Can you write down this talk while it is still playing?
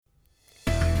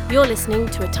You're listening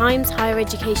to a Times Higher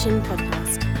Education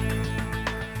podcast.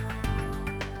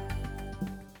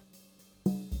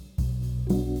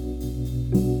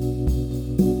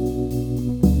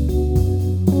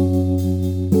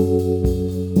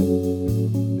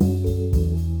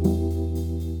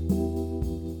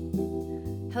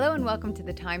 Hello and welcome to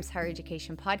the Times Higher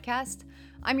Education podcast.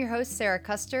 I'm your host, Sarah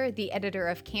Custer, the editor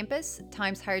of Campus,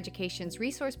 Times Higher Education's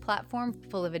resource platform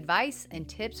full of advice and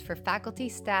tips for faculty,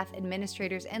 staff,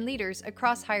 administrators, and leaders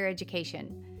across higher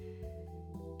education.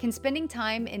 Can spending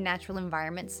time in natural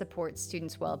environments support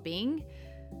students' well-being?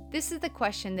 This is the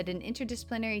question that an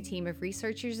interdisciplinary team of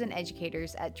researchers and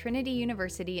educators at Trinity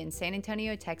University in San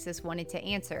Antonio, Texas wanted to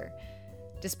answer.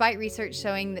 Despite research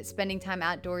showing that spending time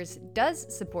outdoors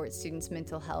does support students'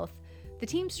 mental health, the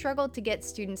team struggled to get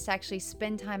students to actually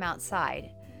spend time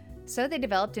outside. So they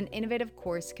developed an innovative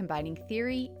course combining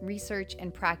theory, research,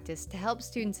 and practice to help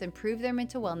students improve their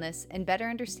mental wellness and better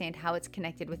understand how it's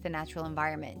connected with the natural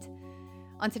environment.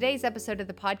 On today's episode of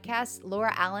the podcast,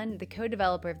 Laura Allen, the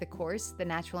co-developer of the course, The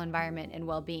Natural Environment and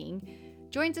Wellbeing,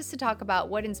 joins us to talk about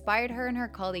what inspired her and her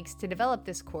colleagues to develop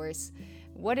this course,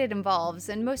 what it involves,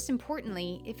 and most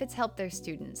importantly, if it's helped their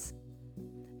students.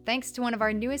 Thanks to one of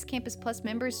our newest Campus Plus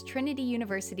members, Trinity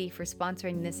University, for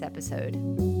sponsoring this episode.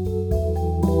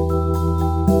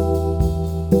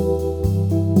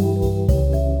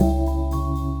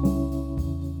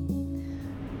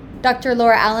 Dr.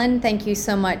 Laura Allen, thank you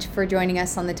so much for joining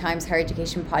us on the Times Higher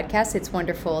Education podcast. It's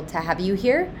wonderful to have you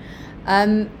here.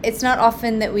 It's not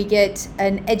often that we get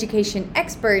an education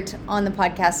expert on the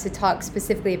podcast to talk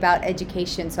specifically about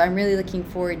education, so I'm really looking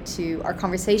forward to our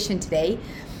conversation today.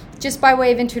 Just by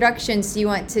way of introductions, do you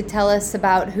want to tell us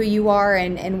about who you are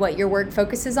and what your work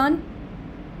focuses on?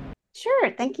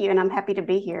 Sure, thank you, and I'm happy to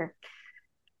be here.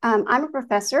 I'm a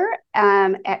professor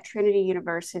at Trinity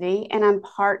University, and I'm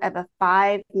part of a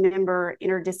 5-member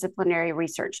interdisciplinary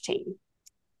research team.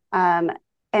 And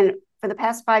for the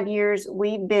past 5 years,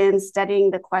 we've been studying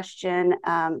the question,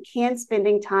 can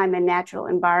spending time in natural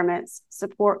environments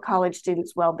support college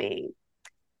students' well-being?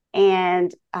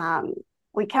 And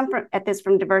we come at this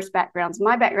from diverse backgrounds.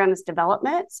 My background is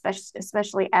development,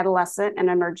 especially adolescent and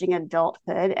emerging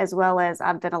adulthood, as well as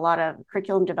I've done a lot of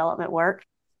curriculum development work.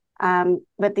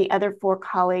 But the other 4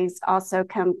 colleagues also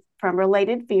come from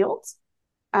related fields.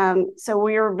 So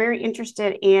we are very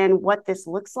interested in what this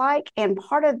looks like. And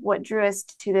part of what drew us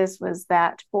to this was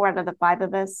that 4 out of the 5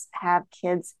 of us have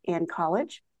kids in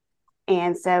college.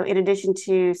 And so in addition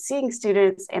to seeing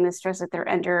students and the stress that they're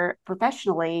under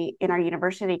professionally in our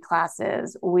university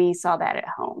classes, we saw that at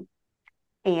home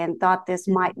and thought this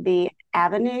might be an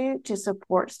avenue to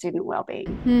support student well-being.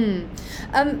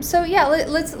 Let's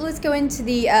go into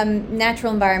the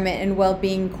natural environment and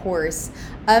well-being course.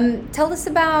 Tell us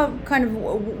about kind of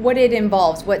what it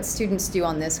involves, what students do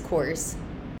on this course.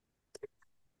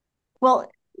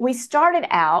 Well, we started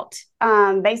out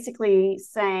basically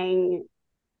saying,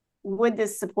 would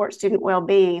this support student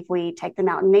well-being if we take them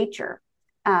out in nature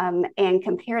and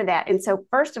compare that? And so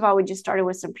first of all, we just started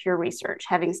with some pure research,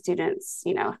 having students,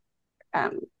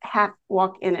 half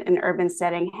walk in an urban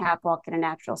setting, half walk in a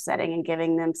natural setting, and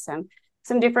giving them some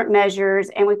different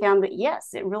measures. And we found that,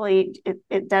 yes,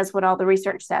 it does what all the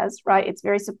research says, right? It's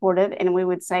very supportive. And we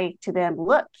would say to them,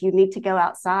 look, you need to go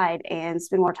outside and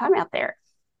spend more time out there.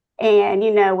 And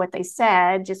what they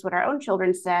said, just what our own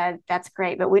children said, that's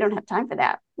great, but we don't have time for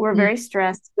that. We're very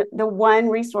stressed. The one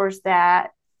resource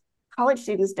that college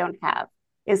students don't have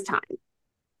is time.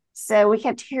 So we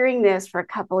kept hearing this for a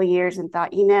couple of years and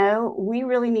thought, we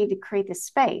really need to create the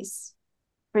space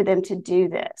for them to do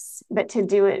this, but to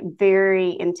do it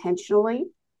very intentionally.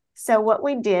 So what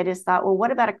we did is thought, well, what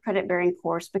about a credit-bearing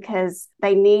course? Because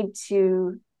they need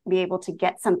to be able to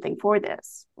get something for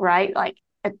this, right? Like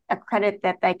a credit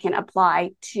that they can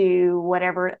apply to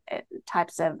whatever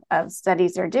types of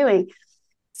studies they're doing.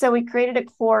 So we created a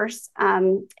course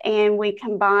and we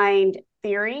combined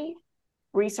theory,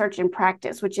 research, and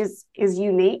practice, which is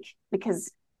unique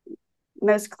because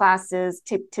most classes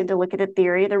tend to look at the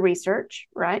theory, the research,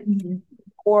 right? Mm-hmm.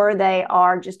 Or they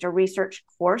are just a research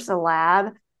course, a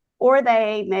lab, or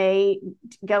they may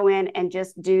go in and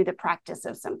just do the practice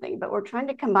of something. But we're trying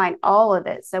to combine all of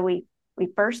it. So we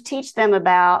first teach them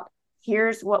about,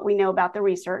 here's what we know about the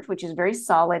research, which is very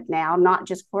solid now, not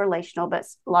just correlational, but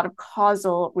a lot of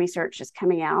causal research is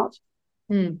coming out.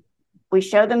 We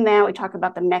show them that. We talk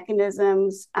about the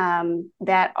mechanisms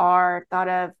that are thought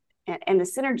of and the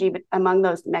synergy among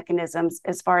those mechanisms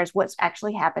as far as what's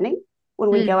actually happening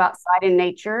when we go outside in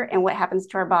nature and what happens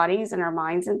to our bodies and our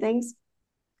minds and things.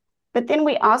 But then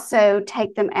we also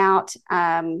take them out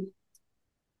in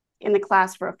the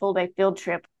class for a full day field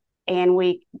trip and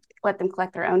we let them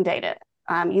collect their own data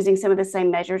using some of the same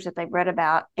measures that they've read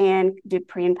about, and do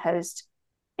pre and post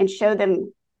and show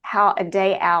them how a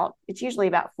day out, it's usually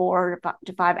about 4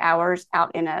 to 5 hours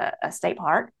out in a state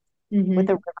park with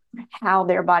the river, how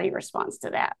their body responds to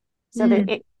that. So that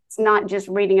it's not just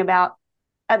reading about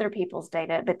other people's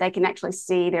data, but they can actually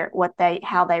see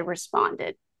how they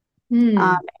responded.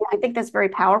 I think that's very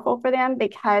powerful for them,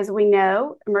 because we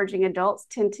know emerging adults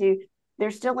they're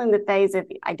still in the phase of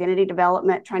identity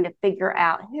development, trying to figure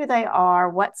out who they are,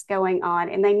 what's going on,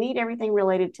 and they need everything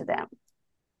related to them.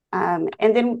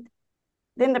 And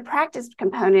then the practice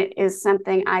component is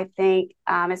something I think,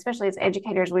 especially as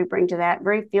educators, we bring to that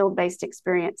very field-based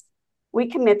experience. We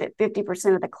commit that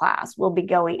 50% of the class will be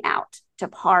going out to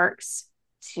parks,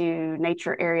 to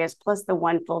nature areas, plus the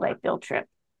one full day field trip,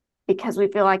 because we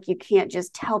feel like you can't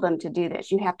just tell them to do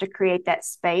this. You have to create that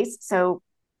space. So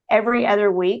every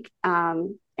other week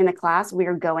in the class, we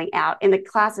are going out, and the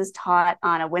class is taught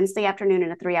on a Wednesday afternoon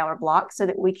in a 3-hour block, so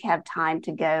that we have time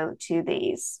to go to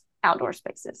these outdoor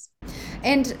spaces.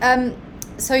 And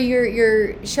so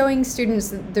you're showing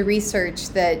students the research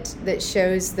that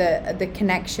shows the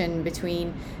connection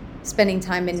between spending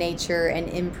time in nature and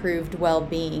improved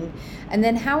well-being. And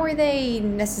then how are they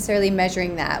necessarily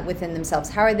measuring that within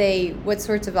themselves? What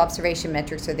sorts of observation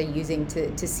metrics are they using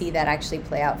to see that actually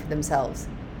play out for themselves?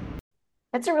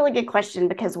 That's a really good question,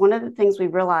 because one of the things we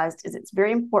realized is it's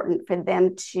very important for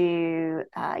them to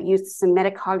use some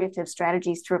metacognitive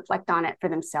strategies to reflect on it for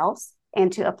themselves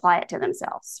and to apply it to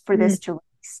themselves for this to really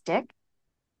stick.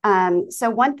 So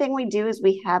one thing we do is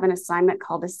we have an assignment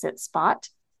called a sit spot,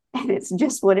 and it's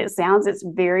just what it sounds. It's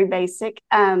very basic.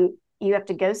 You have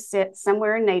to go sit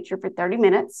somewhere in nature for 30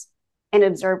 minutes and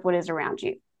observe what is around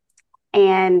you.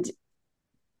 And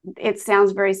it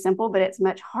sounds very simple, but it's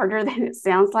much harder than it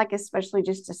sounds like, especially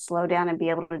just to slow down and be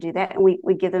able to do that. And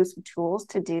we give them some tools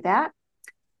to do that.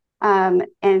 And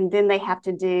then they have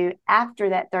to do, after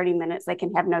that 30 minutes, they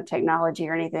can have no technology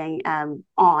or anything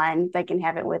on, they can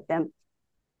have it with them.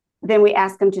 Then we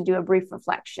ask them to do a brief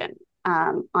reflection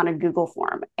on a Google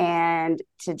form, and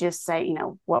to just say,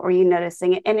 what were you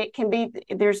noticing? And it can be,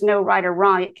 there's no right or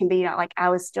wrong. It can be like, I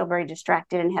was still very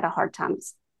distracted and had a hard time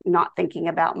not thinking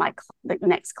about the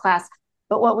next class.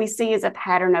 But what we see is a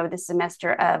pattern over the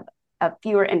semester of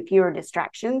fewer and fewer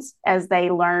distractions as they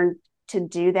learn to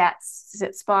do that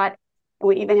sit spot. And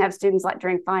we even have students like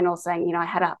during finals saying, I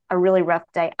had a really rough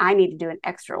day. I need to do an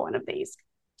extra one of these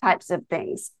types of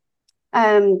things.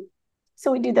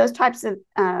 So we do those types of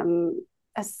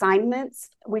assignments.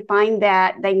 We find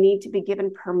that they need to be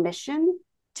given permission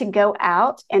to go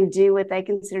out and do what they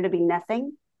consider to be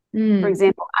nothing. For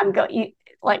example,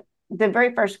 like the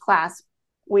very first class,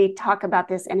 we talk about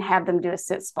this and have them do a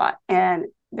sit spot, and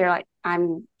they're like,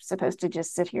 I'm supposed to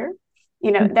just sit here.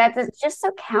 That is just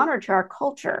so counter to our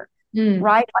culture,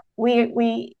 right?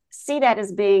 We see that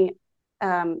as being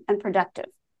unproductive.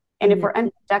 And if we're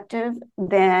unproductive,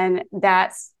 then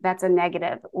that's a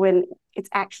negative, when it's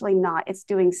actually not. It's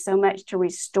doing so much to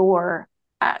restore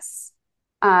us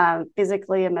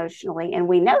physically, emotionally, and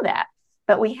we know that.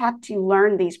 But we have to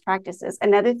learn these practices.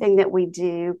 Another thing that we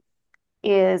do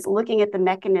is looking at the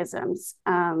mechanisms.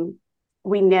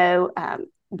 We know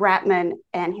Bratman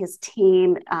and his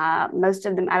team, most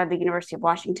of them out of the University of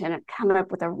Washington, have come up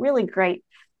with a really great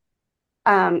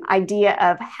idea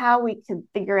of how we can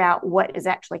figure out what is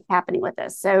actually happening with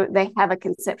us. So they have a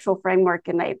conceptual framework,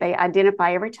 and they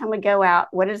identify every time we go out,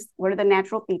 what are the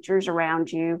natural features around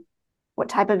you? What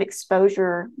type of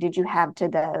exposure did you have to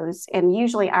those? And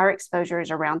usually our exposure is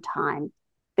around time.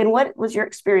 Then what was your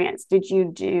experience? Did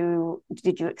you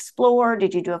explore?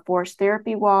 Did you do a forest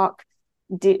therapy walk?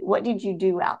 What did you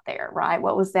do out there, right?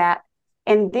 What was that?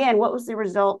 And then what was the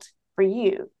result for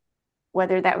you?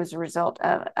 Whether that was a result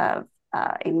of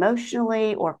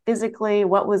emotionally or physically,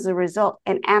 what was the result?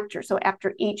 And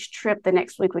after each trip, the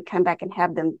next week we come back and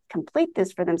have them complete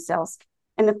this for themselves.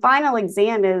 And the final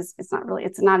exam it's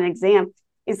not an exam,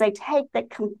 is they take the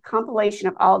compilation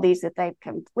of all these that they've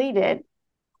completed,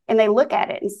 and they look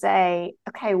at it and say,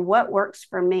 okay, what works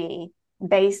for me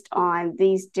based on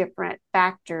these different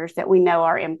factors that we know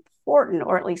are important,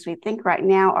 or at least we think right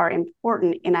now are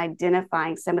important in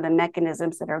identifying some of the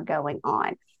mechanisms that are going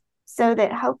on, so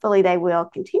that hopefully they will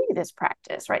continue this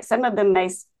practice, right?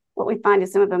 What we find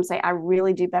is some of them say, I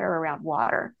really do better around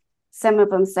water. Some of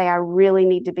them say, I really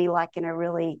need to be like in a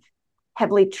really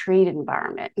heavily treed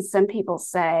environment. And some people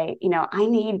say, I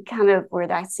need kind of where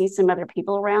I see some other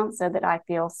people around so that I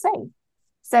feel safe.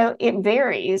 So it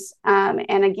varies.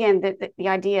 And again, the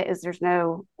idea is there's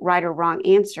no right or wrong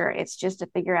answer. It's just to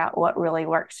figure out what really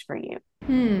works for you.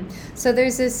 So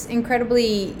there's this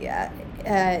incredibly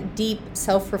deep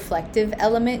self-reflective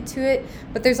element to it,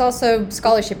 but there's also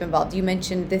scholarship involved. You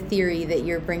mentioned the theory that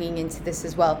you're bringing into this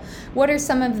as well. What are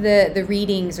some of the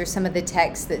readings or some of the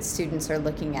texts that students are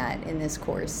looking at in this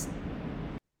course?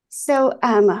 So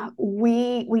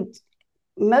we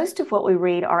most of what we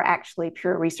read are actually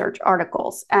pure research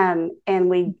articles, and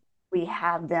we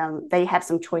have them. They have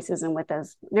some choices in with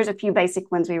those. There's a few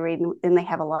basic ones we read, and then they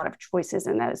have a lot of choices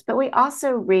in those. But we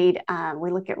also read.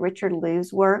 We look at Richard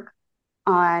Liu's work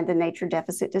on the nature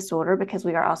deficit disorder because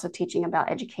we are also teaching about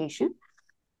education,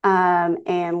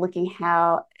 and looking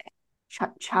how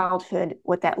childhood,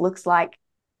 what that looks like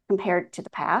compared to the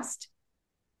past,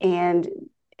 and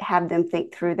have them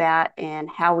think through that and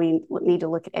how we need to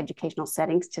look at educational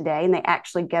settings today. And they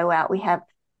actually go out.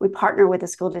 We partner with a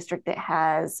school district that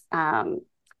has a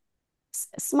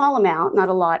small amount, not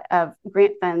a lot, of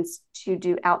grant funds to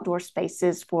do outdoor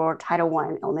spaces for Title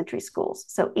I elementary schools.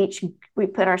 So we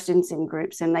put our students in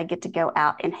groups and they get to go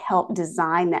out and help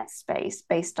design that space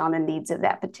based on the needs of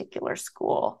that particular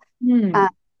school.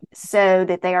 So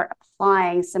that they are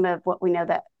applying some of what we know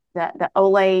that the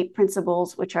OLE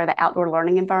principles, which are the outdoor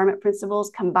learning environment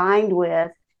principles, combined with,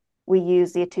 we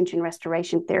use the attention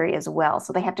restoration theory as well.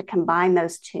 So they have to combine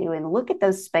those two and look at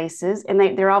those spaces, and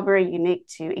they're all very unique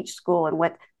to each school and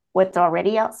what's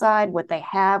already outside, what they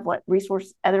have, what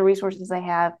other resources they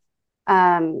have,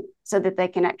 so that they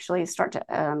can actually start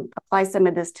to apply some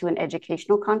of this to an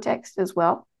educational context as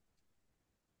well.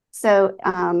 So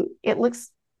it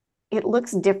looks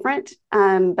different,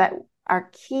 but our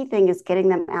key thing is getting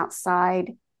them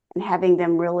outside and having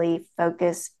them really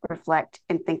focus, reflect,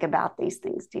 and think about these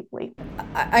things deeply.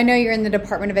 I know you're in the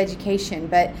Department of Education,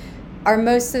 but are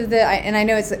most of and I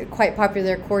know it's a quite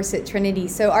popular course at Trinity,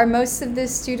 so are most of the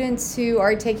students who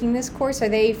are taking this course, are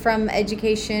they from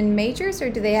education majors or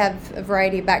do they have a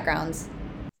variety of backgrounds?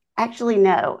 Actually,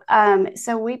 no.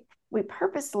 So we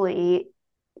purposely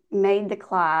made the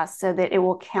class so that it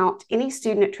will count. Any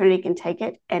student at Trinity can take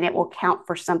it and it will count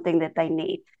for something that they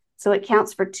need. So it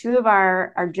counts for two of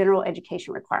our general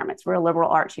education requirements. We're a liberal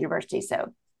arts university,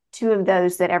 so two of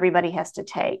those that everybody has to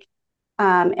take.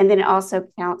 And then it also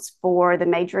counts for the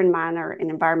major and minor in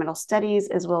environmental studies,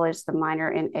 as well as the minor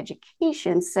in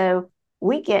education. So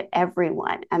we get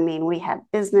everyone. I mean, we have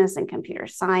business and computer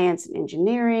science and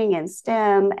engineering and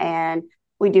STEM, and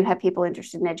we do have people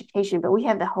interested in education, but we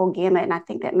have the whole gamut, and I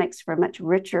think that makes for a much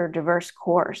richer, diverse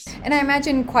course. And I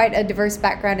imagine quite a diverse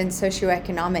background in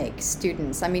socioeconomic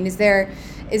students. I mean, is there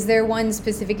one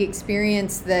specific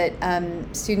experience that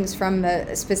students from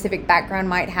a specific background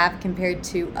might have compared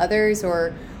to others,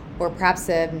 or perhaps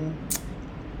I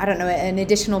don't know, an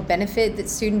additional benefit that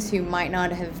students who might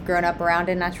not have grown up around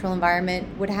a natural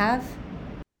environment would have?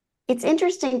 It's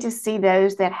interesting to see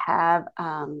those that have.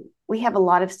 We have a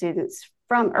lot of students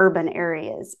from urban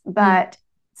areas, but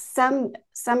some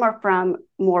are from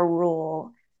more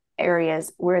rural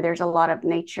areas where there's a lot of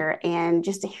nature, and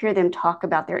just to hear them talk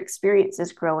about their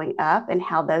experiences growing up and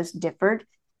how those differed.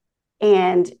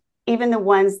 And even the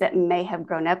ones that may have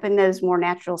grown up in those more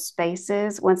natural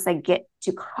spaces, once they get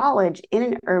to college in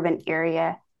an urban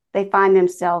area, they find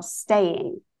themselves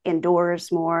staying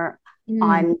indoors more,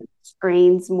 on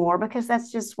screens more, because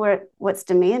that's just what's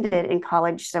demanded in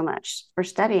college so much for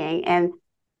studying. And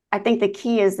I think the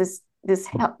key is this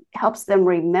helps them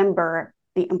remember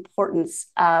the importance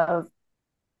of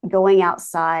going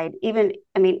outside. It's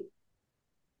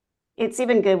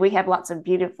even good. We have lots of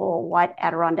beautiful white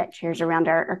Adirondack chairs around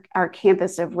our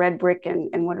campus of red brick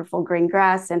and wonderful green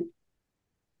grass. And,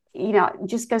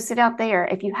 just go sit out there.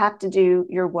 If you have to do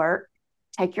your work,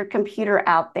 take your computer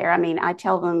out there. I mean, I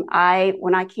tell them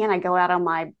when I can, I go out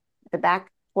on the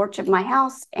back porch of my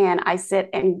house and I sit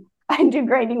and I do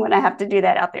grading when I have to do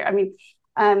that out there. I mean,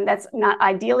 that's not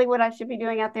ideally what I should be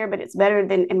doing out there, but it's better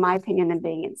than, in my opinion, than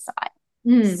being inside.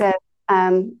 So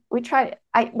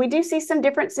we do see some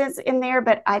differences in there,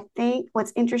 but I think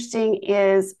what's interesting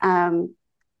is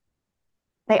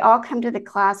they all come to the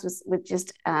class with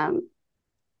just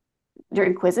they're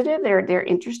inquisitive, they're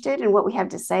interested in what we have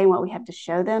to say and what we have to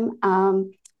show them,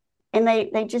 and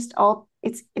they just all.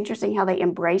 It's interesting how they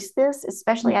embrace this,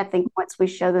 especially I think once we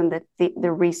show them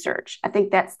the research. I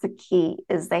think that's the key,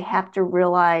 is they have to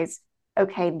realize,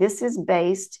 okay, this is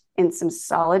based in some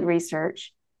solid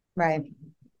research. Right.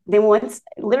 Then once,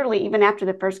 literally, even after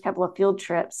the first couple of field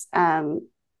trips,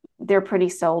 they're pretty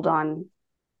sold on,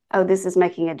 oh, this is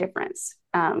making a difference.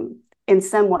 in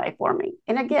some way for me.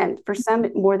 And again, for some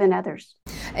more than others.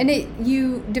 And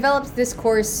you developed this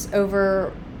course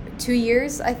over 2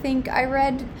 years, I think I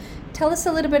read. Tell us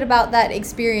a little bit about that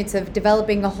experience of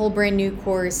developing a whole brand new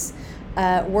course,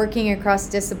 working across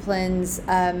disciplines,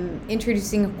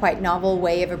 introducing a quite novel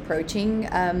way of approaching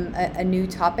a new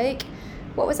topic.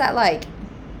 What was that like?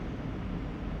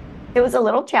 It was a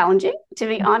little challenging, to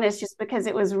be honest, just because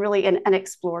it was really an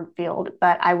unexplored field.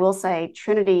 But I will say,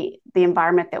 Trinity, the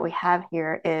environment that we have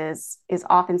here is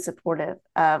often supportive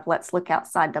of let's look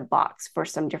outside the box for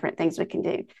some different things we can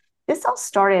do. This all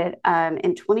started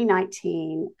in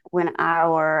 2019 when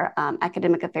our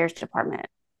academic affairs department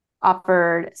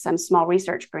offered some small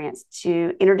research grants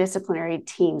to interdisciplinary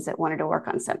teams that wanted to work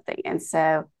on something. And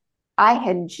so I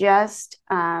had just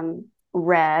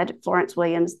read Florence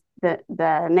Williams'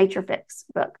 the Nature Fix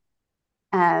book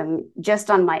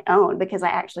just on my own, because I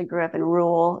actually grew up in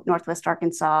rural Northwest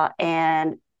Arkansas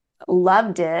and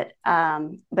loved it,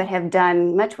 but have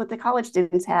done much what the college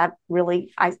students have.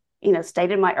 Really, I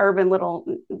stayed in my urban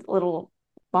little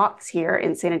box here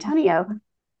in San Antonio,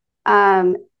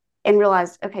 and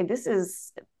realized, okay, this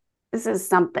is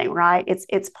something, right?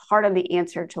 It's part of the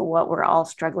answer to what we're all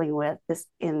struggling with this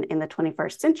in the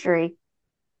 21st century.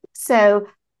 So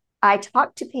I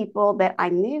talked to people that I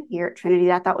knew here at Trinity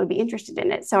that I thought would be interested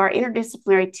in it. So our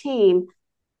interdisciplinary team,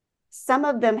 some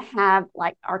of them have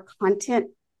like our content,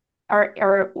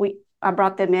 I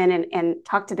brought them in and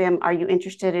talked to them. Are you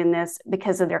interested in this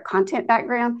because of their content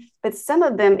background? But some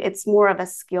of them, it's more of a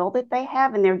skill that they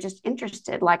have, and they're just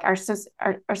interested. Like our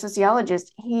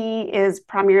sociologist, he is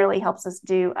primarily helps us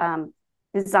do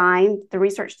design, the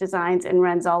research designs, and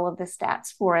runs all of the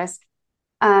stats for us.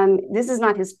 This is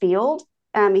not his field.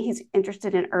 He's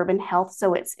interested in urban health,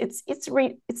 so it's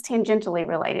tangentially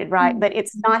related, right? But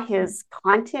it's not his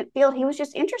content field. He was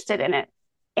just interested in it,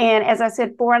 and as I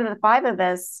said, 4 out of the 5 of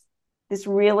us, this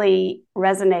really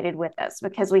resonated with us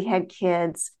because we had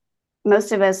kids,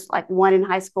 most of us, like one in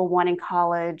high school, one in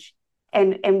college,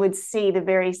 and would see the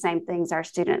very same things our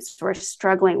students were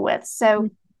struggling with. So,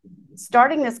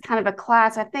 starting this kind of a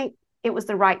class, I think it was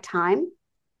the right time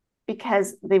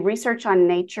because the research on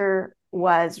nature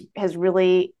has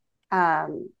really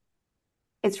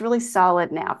it's really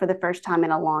solid now for the first time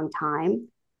in a long time,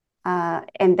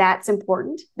 and that's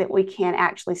important that we can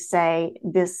actually say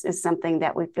this is something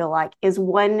that we feel like is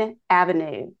one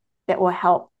avenue that will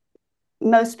help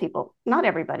most people. Not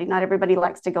everybody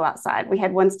likes to go outside. We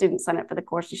had one student sign up for the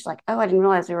course. She's like, oh, I didn't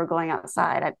realize we were going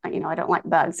outside. I don't like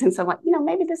bugs, and so I'm like,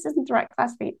 maybe this isn't the right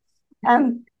class for you.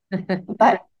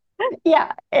 But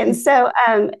yeah. And so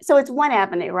it's one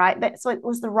avenue, right? But so it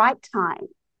was the right time.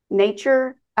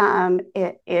 Nature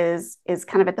it is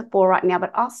kind of at the fore right now,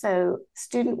 but also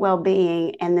student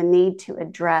well-being and the need to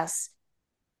address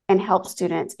and help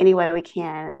students any way we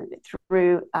can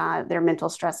through their mental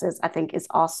stresses, I think is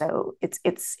also, it's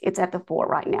at the fore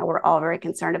right now. We're all very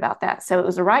concerned about that. So it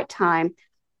was the right time.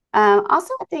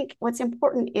 Also, I think what's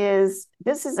important is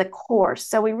this is a course.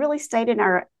 So we really stayed in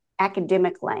our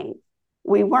academic lane.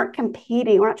 We weren't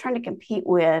competing. We're not trying to compete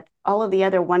with all of the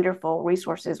other wonderful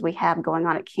resources we have going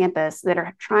on at campus that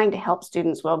are trying to help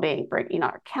students' well-being, for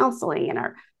our counseling and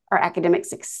our academic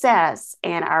success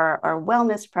and our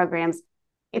wellness programs.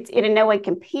 It in no way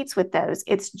competes with those.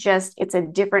 It's a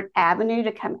different avenue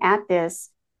to come at this,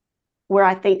 where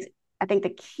I think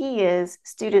the key is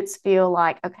students feel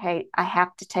like, okay, I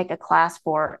have to take a class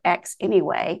for X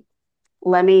anyway.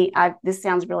 This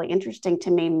sounds really interesting to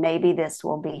me. Maybe this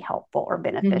will be helpful or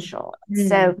beneficial. Mm-hmm.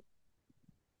 So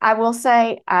I will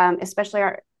say, especially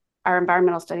our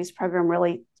environmental studies program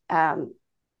really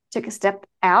took a step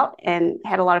out and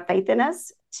had a lot of faith in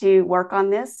us to work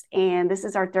on this. And this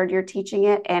is our 3rd year teaching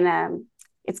it. And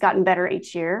it's gotten better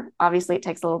each year. Obviously, it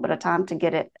takes a little bit of time to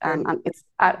get it.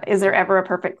 Is there ever a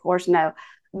perfect course? No.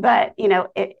 But,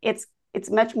 it's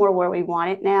much more where we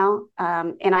want it now.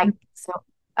 So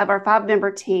of our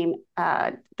 5-member team,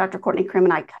 Dr. Courtney Krim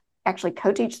and I actually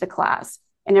co-teach the class,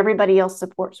 and everybody else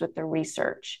supports with the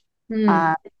research,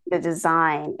 the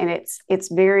design, and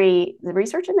the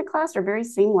research in the class are very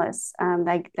seamless.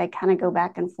 They kind of go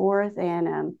back and forth,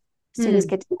 and students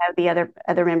get to know the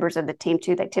other members of the team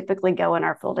too. They typically go in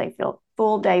our full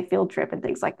day field trip and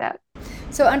things like that.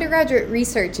 So undergraduate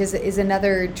research is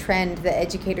another trend that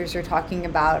educators are talking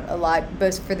about a lot,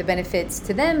 both for the benefits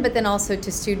to them, but then also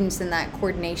to students in that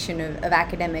coordination of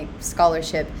academic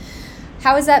scholarship.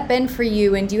 How has that been for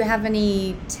you? And do you have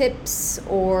any tips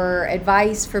or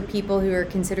advice for people who are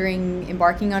considering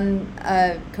embarking on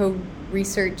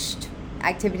co-researched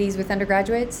activities with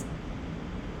undergraduates?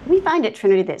 We find at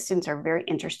Trinity that students are very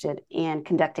interested in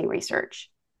conducting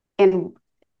research. And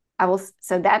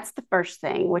so that's the first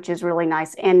thing, which is really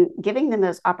nice. And giving them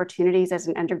those opportunities as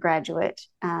an undergraduate,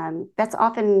 that's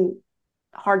often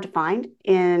hard to find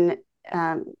in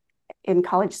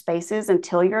college spaces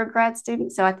until you're a grad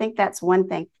student. So I think that's one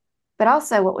thing. But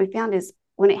also what we found is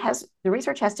when the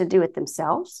research has to do with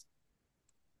themselves,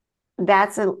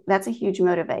 that's a huge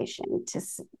motivation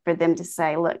for them to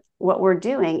say, look, what we're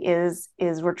doing is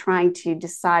we're trying to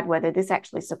decide whether this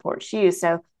actually supports you.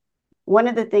 So one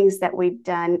of the things that we've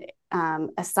done,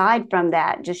 aside from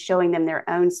that, just showing them their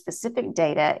own specific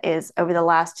data, is over the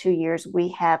last 2 years, we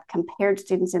have compared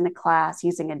students in the class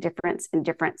using a difference in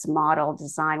difference model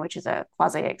design, which is a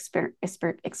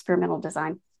quasi-experimental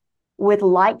design, with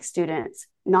like students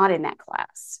not in that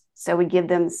class. So we give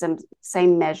them some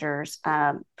same measures,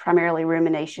 primarily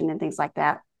rumination and things like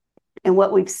that. And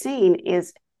what we've seen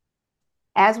is,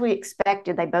 as we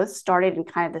expected, they both started in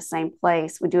kind of the same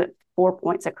place. We do it 4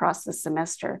 points across the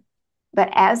semester. But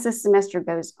as the semester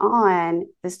goes on,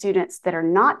 the students that are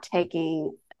not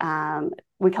taking,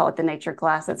 we call it the nature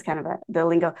class, that's kind of the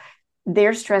lingo,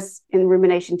 their stress and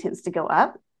rumination tends to go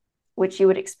up, which you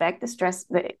would expect.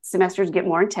 The semesters get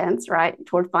more intense, right,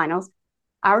 toward finals.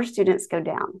 Our students go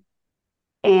down.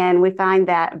 And we find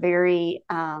that very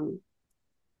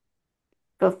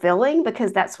fulfilling,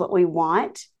 because that's what we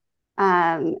want.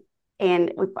 And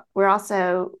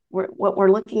what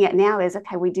we're looking at now is,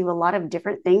 okay, we do a lot of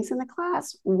different things in the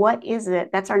class. What is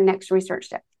it? That's our next research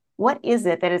step. What is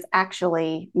it that is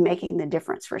actually making the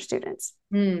difference for students?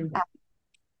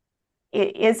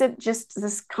 Is it just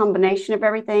this combination of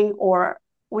everything? Or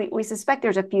we suspect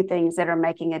there's a few things that are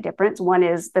making a difference. One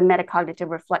is the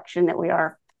metacognitive reflection that we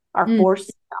are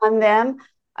forced on them.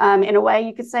 In a way,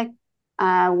 you could say,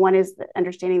 one is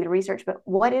understanding the research, but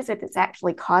what is it that's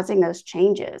actually causing those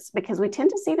changes? Because we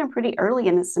tend to see them pretty early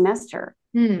in the semester.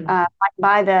 Like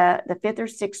by the fifth or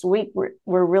sixth week,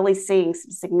 we're really seeing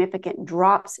some significant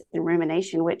drops in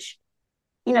rumination, which,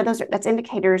 that's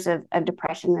indicators of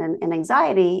depression and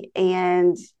anxiety.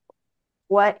 And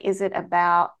what is it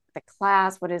about the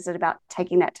class? What is it about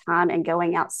taking that time and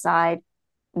going outside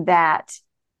that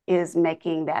is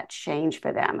making that change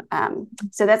for them?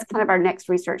 So that's kind of our next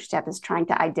research step, is trying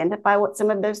to identify what some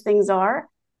of those things are,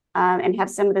 and have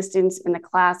some of the students in the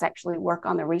class actually work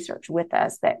on the research with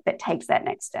us that takes that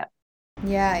next step.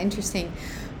 Yeah, interesting.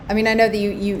 I mean, I know that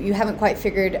you haven't quite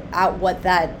figured out what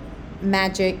that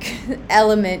magic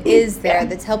element is there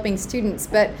that's helping students,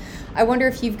 but I wonder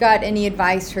if you've got any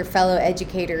advice for fellow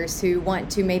educators who want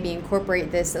to maybe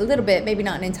incorporate this a little bit, maybe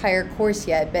not an entire course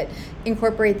yet, but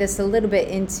incorporate this a little bit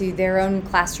into their own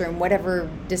classroom, whatever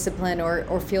discipline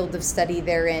or field of study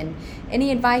they're in. Any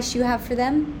advice you have for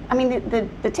them? I mean,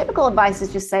 the typical advice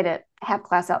is just say to have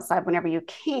class outside whenever you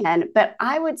can. But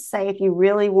I would say, if you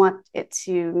really want it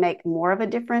to make more of a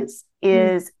difference,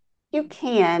 is you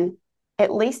can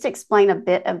at least explain a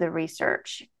bit of the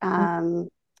research.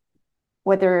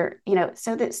 Whether,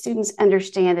 so that students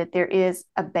understand that there is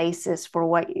a basis for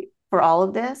all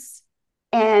of this.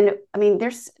 And I mean,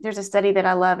 there's a study that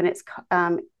I love, and it's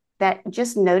that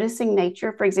just noticing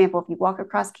nature. For example, if you walk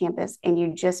across campus and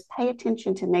you just pay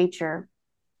attention to nature,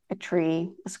 a tree,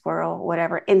 a squirrel,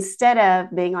 whatever, instead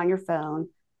of being on your phone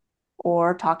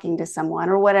or talking to someone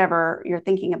or whatever you're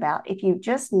thinking about, if you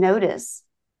just notice,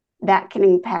 that can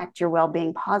impact your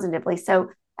well-being positively.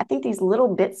 So I think these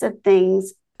little bits of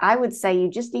things, I would say you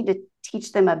just need to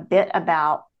teach them a bit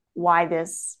about what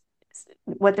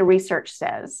the research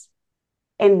says.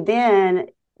 And then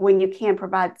when you can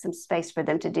provide some space for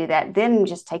them to do that, then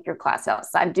just take your class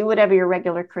outside, do whatever your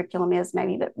regular curriculum is,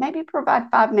 but maybe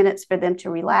provide 5 minutes for them to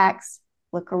relax,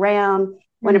 look around.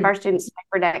 One of our students'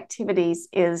 favorite activities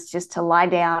is just to lie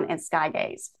down and sky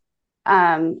gaze.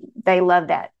 They love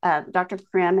that. Dr.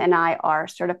 Krim and I are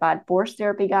certified forest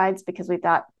therapy guides, because we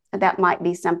thought that might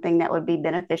be something that would be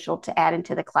beneficial to add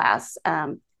into the class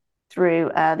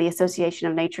through the Association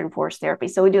of Nature and Forest Therapy.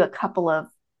 So we do a couple of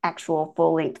actual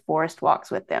full-length forest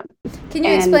walks with them. Can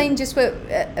you explain just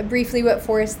briefly what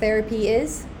forest therapy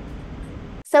is?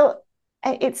 So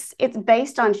it's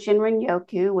based on Shinrin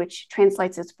Yoku, which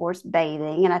translates as forest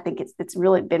bathing, and I think it's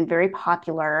really been very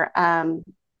popular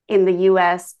in the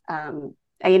U.S.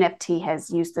 ANFT has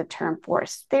used the term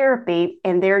forest therapy,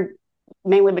 and they're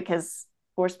mainly because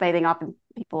forest bathing, often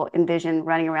people envision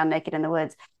running around naked in the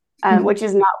woods, which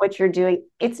is not what you're doing.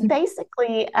 It's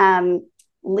basically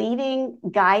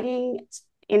guiding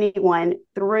anyone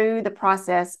through the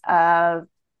process of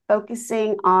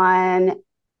focusing on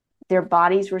their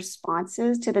body's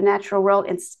responses to the natural world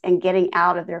and getting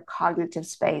out of their cognitive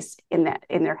space in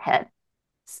their head.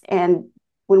 And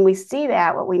when we see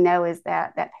that, what we know is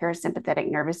that parasympathetic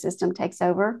nervous system takes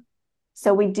over.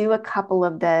 So we do a couple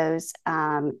of those.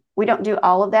 We don't do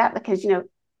all of that because,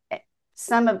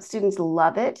 some of the students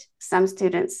love it. Some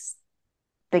students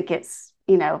think it's,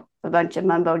 a bunch of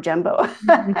mumbo jumbo.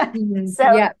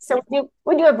 So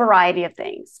we do a variety of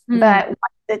things. But one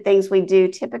of the things we do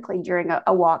typically during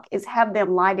a walk is have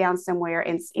them lie down somewhere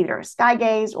and either sky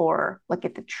gaze or look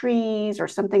at the trees or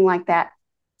something like that.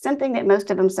 Something that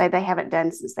most of them say they haven't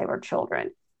done since they were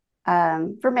children.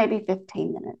 For maybe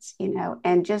 15 minutes,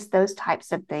 and just those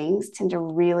types of things tend to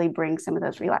really bring some of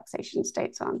those relaxation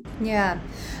states on. Yeah.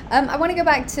 I want to go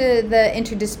back to the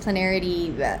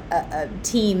interdisciplinarity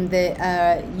team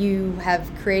that you have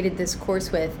created this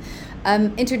course with.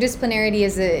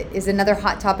 Interdisciplinarity is another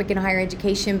hot topic in higher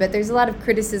education, but there's a lot of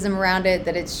criticism around it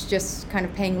that it's just kind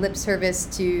of paying lip service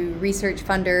to research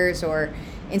funders or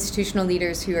institutional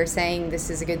leaders who are saying this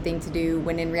is a good thing to do,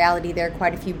 when in reality there are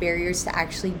quite a few barriers to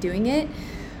actually doing it.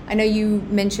 I know you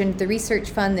mentioned the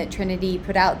research fund that Trinity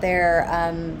put out there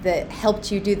that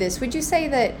helped you do this. Would you say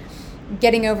that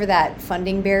getting over that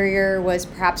funding barrier was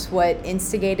perhaps what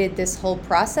instigated this whole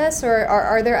process, or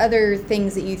are there other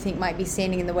things that you think might be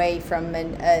standing in the way from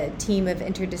a team of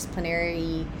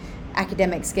interdisciplinary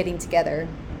academics getting together?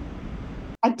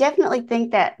 I definitely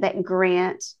think that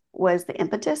grant was the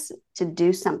impetus to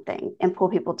do something and pull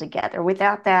people together.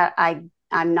 Without that, I'm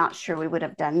not sure we would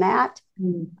have done that.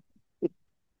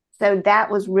 So that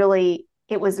was really,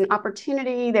 it was an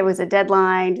opportunity. There was a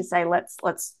deadline to say, let's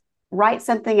write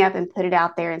something up and put it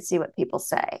out there and see what people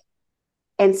say.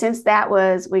 And since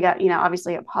we got,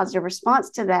 obviously a positive response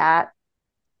to that,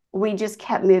 we just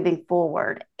kept moving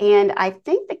forward. And I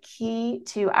think the key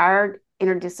to our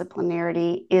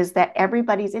interdisciplinarity is that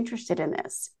everybody's interested in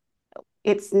this.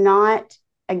 It's not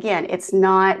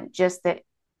just that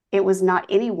it was not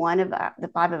any one of the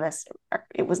five of us.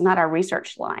 It was not our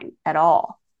research line at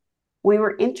all. We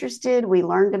were interested. We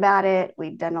learned about it.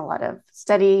 We've done a lot of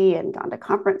study and gone to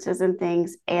conferences and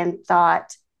things and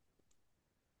thought,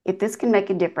 if this can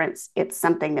make a difference, it's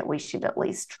something that we should at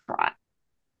least try.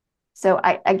 So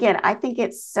I think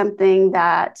it's something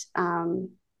that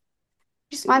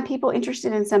just find people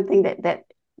interested in something that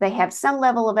they have some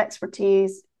level of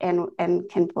expertise and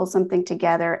can pull something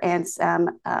together, and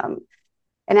some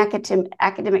an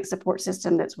academic support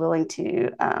system that's willing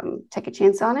to take a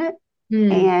chance on it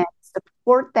and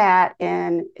support that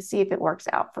and see if it works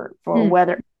out for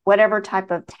whatever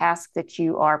type of task that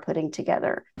you are putting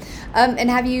together. And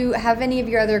have any of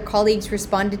your other colleagues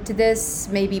responded to this,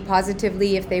 maybe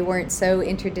positively if they weren't so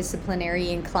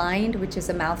interdisciplinary inclined, which is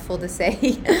a mouthful to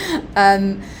say?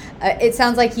 It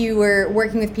sounds like you were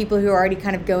working with people who are already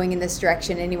kind of going in this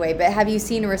direction anyway, but have you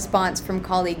seen a response from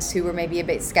colleagues who were maybe a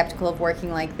bit skeptical of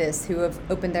working like this, who have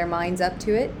opened their minds up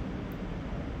to it?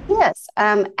 Yes.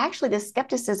 Actually, the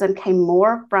skepticism came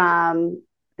more from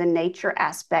the nature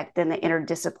aspect than the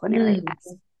interdisciplinary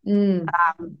aspect.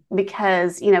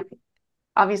 Because,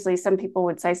 obviously some people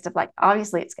would say stuff like,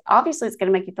 obviously it's going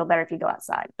to make you feel better if you go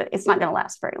outside, but it's not going to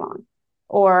last very long.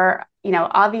 Or,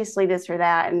 obviously this or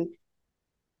that. And,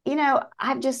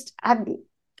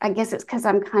 I guess it's because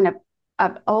I'm kind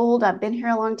of old. I've been here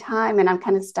a long time and I'm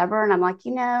kind of stubborn. I'm like,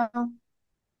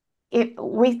 if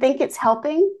we think it's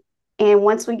helping, and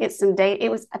once we get some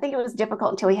data, I think it was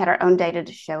difficult until we had our own data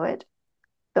to show it.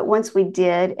 But once we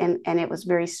did, and it was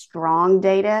very strong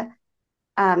data,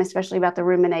 especially about the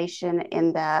rumination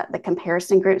and the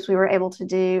comparison groups we were able to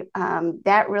do,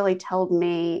 that really told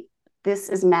me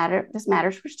this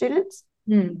matters for students.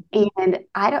 And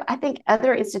I think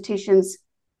other institutions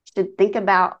should think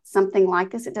about something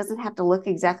like this. It doesn't have to look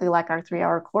exactly like our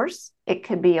 3-hour course. It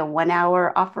could be a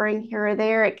 1-hour offering here or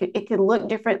there. It could look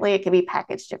differently. It could be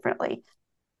packaged differently.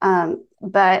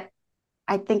 But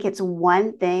I think it's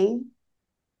one thing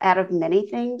out of many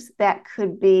things that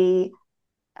could be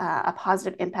a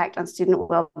positive impact on student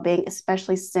well-being,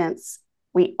 especially since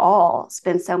we all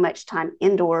spend so much time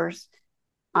indoors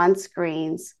on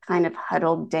screens, kind of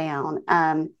huddled down.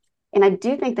 And I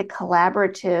do think the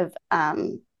collaborative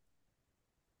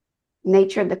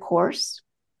nature of the course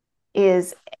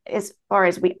is, as far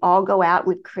as we all go out,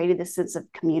 we've created this sense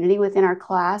of community within our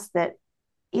class that,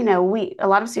 a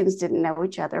lot of students didn't know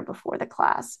each other before the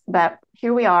class, but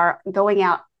here we are going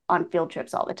out on field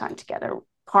trips all the time together,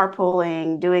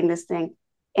 carpooling, doing this thing.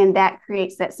 And that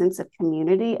creates that sense of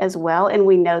community as well. And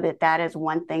we know that is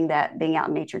one thing that being out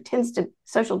in nature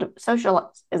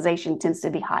socialization tends to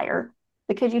be higher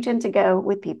because you tend to go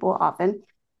with people often.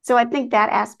 So I think that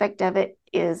aspect of it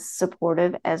is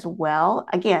supportive as well.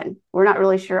 Again, we're not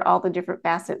really sure all the different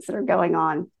facets that are going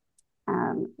on,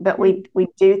 but we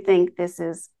do think this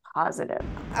is positive.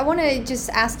 I want to just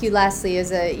ask you lastly,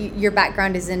 your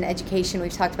background is in education,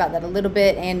 we've talked about that a little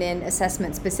bit, and in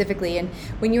assessment specifically, and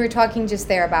when you were talking just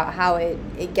there about how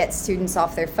it gets students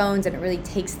off their phones and it really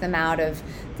takes them out of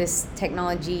this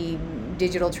technology,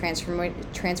 digital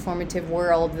transformative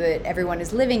world that everyone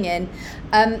is living in,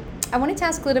 I wanted to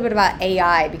ask a little bit about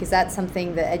AI, because that's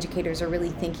something that educators are really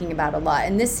thinking about a lot.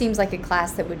 And this seems like a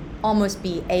class that would almost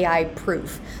be AI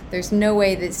proof. There's no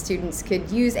way that students could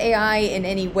use AI in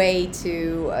any way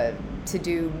to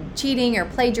do cheating or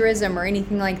plagiarism or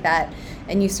anything like that.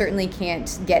 And you certainly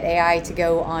can't get AI to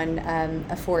go on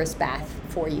a forest bath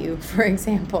for you, for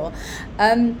example.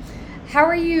 How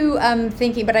are you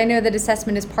thinking, but I know that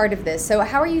assessment is part of this, so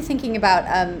how are you thinking about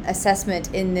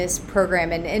assessment in this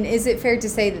program, and is it fair to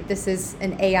say that this is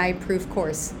an AI-proof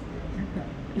course?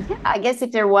 Yeah, I guess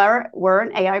if there were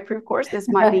an AI-proof course, this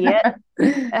might be it. I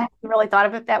haven't really thought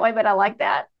of it that way, but I like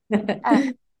that.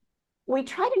 We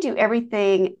try to do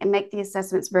everything and make the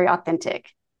assessments very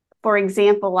authentic. For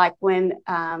example, like when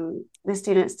the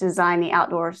students design the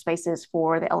outdoor spaces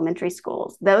for the elementary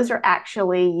schools, those are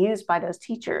actually used by those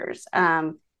teachers.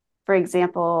 For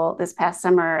example, this past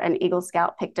summer, an Eagle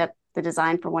Scout picked up the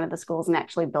design for one of the schools and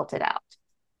actually built it out.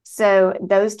 So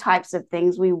those types of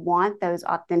things, we want those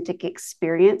authentic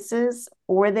experiences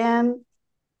for them,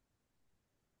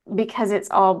 because it's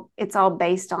all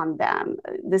based on them.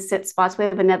 The sit spots, we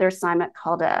have another assignment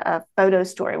called a photo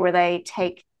story, where they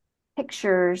take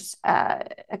pictures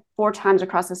 4 times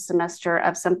across a semester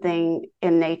of something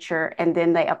in nature, and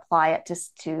then they apply it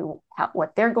to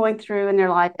what they're going through in their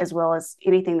life, as well as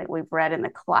anything that we've read in the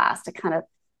class, to kind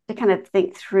of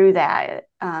think through that.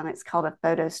 It's called a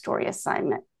photo story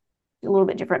assignment, a little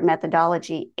bit different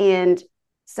methodology. And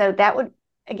so that would,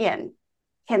 again,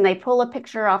 can they pull a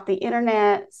picture off the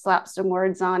internet, slap some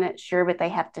words on it? Sure, but they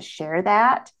have to share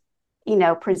that,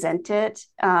 present it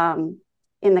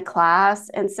in the class.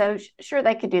 And so sure,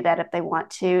 they could do that if they want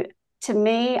to. To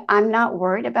me, I'm not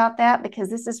worried about that,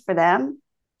 because this is for them.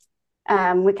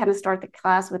 We kind of start the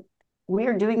class with,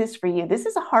 we're doing this for you. This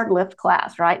is a hard lift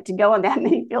class, right? To go on that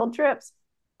many field trips.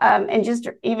 And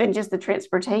even just the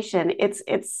transportation,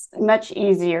 it's much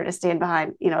easier to stand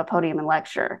behind, a podium and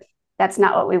lecture. That's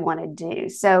not what we want to do.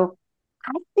 So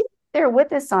I think they're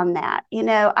with us on that.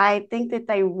 I think that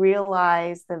they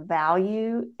realize the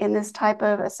value in this type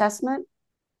of assessment.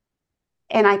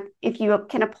 And if you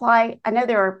can apply, I know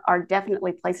there are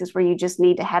definitely places where you just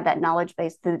need to have that knowledge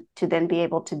base to then be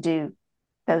able to do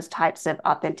those types of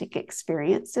authentic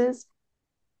experiences.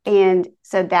 And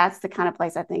so that's the kind of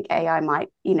place I think AI might,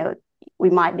 we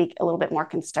might be a little bit more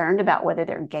concerned about whether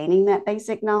they're gaining that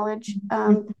basic knowledge.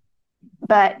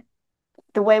 But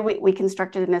the way we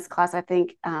constructed in this class, I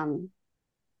think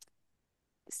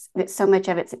that so much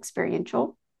of it's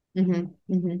experiential,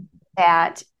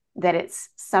 that it's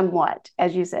somewhat,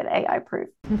 as you said, AI proof.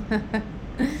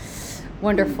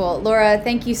 Wonderful. Laura,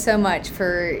 thank you so much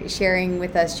for sharing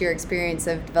with us your experience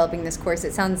of developing this course.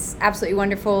 It sounds absolutely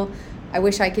wonderful. I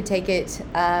wish I could take it,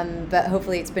 but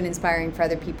hopefully it's been inspiring for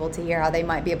other people to hear how they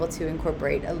might be able to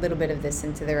incorporate a little bit of this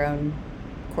into their own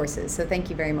courses. So thank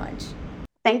you very much.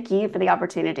 Thank you for the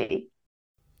opportunity.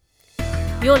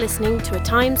 You're listening to a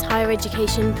Times Higher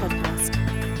Education podcast.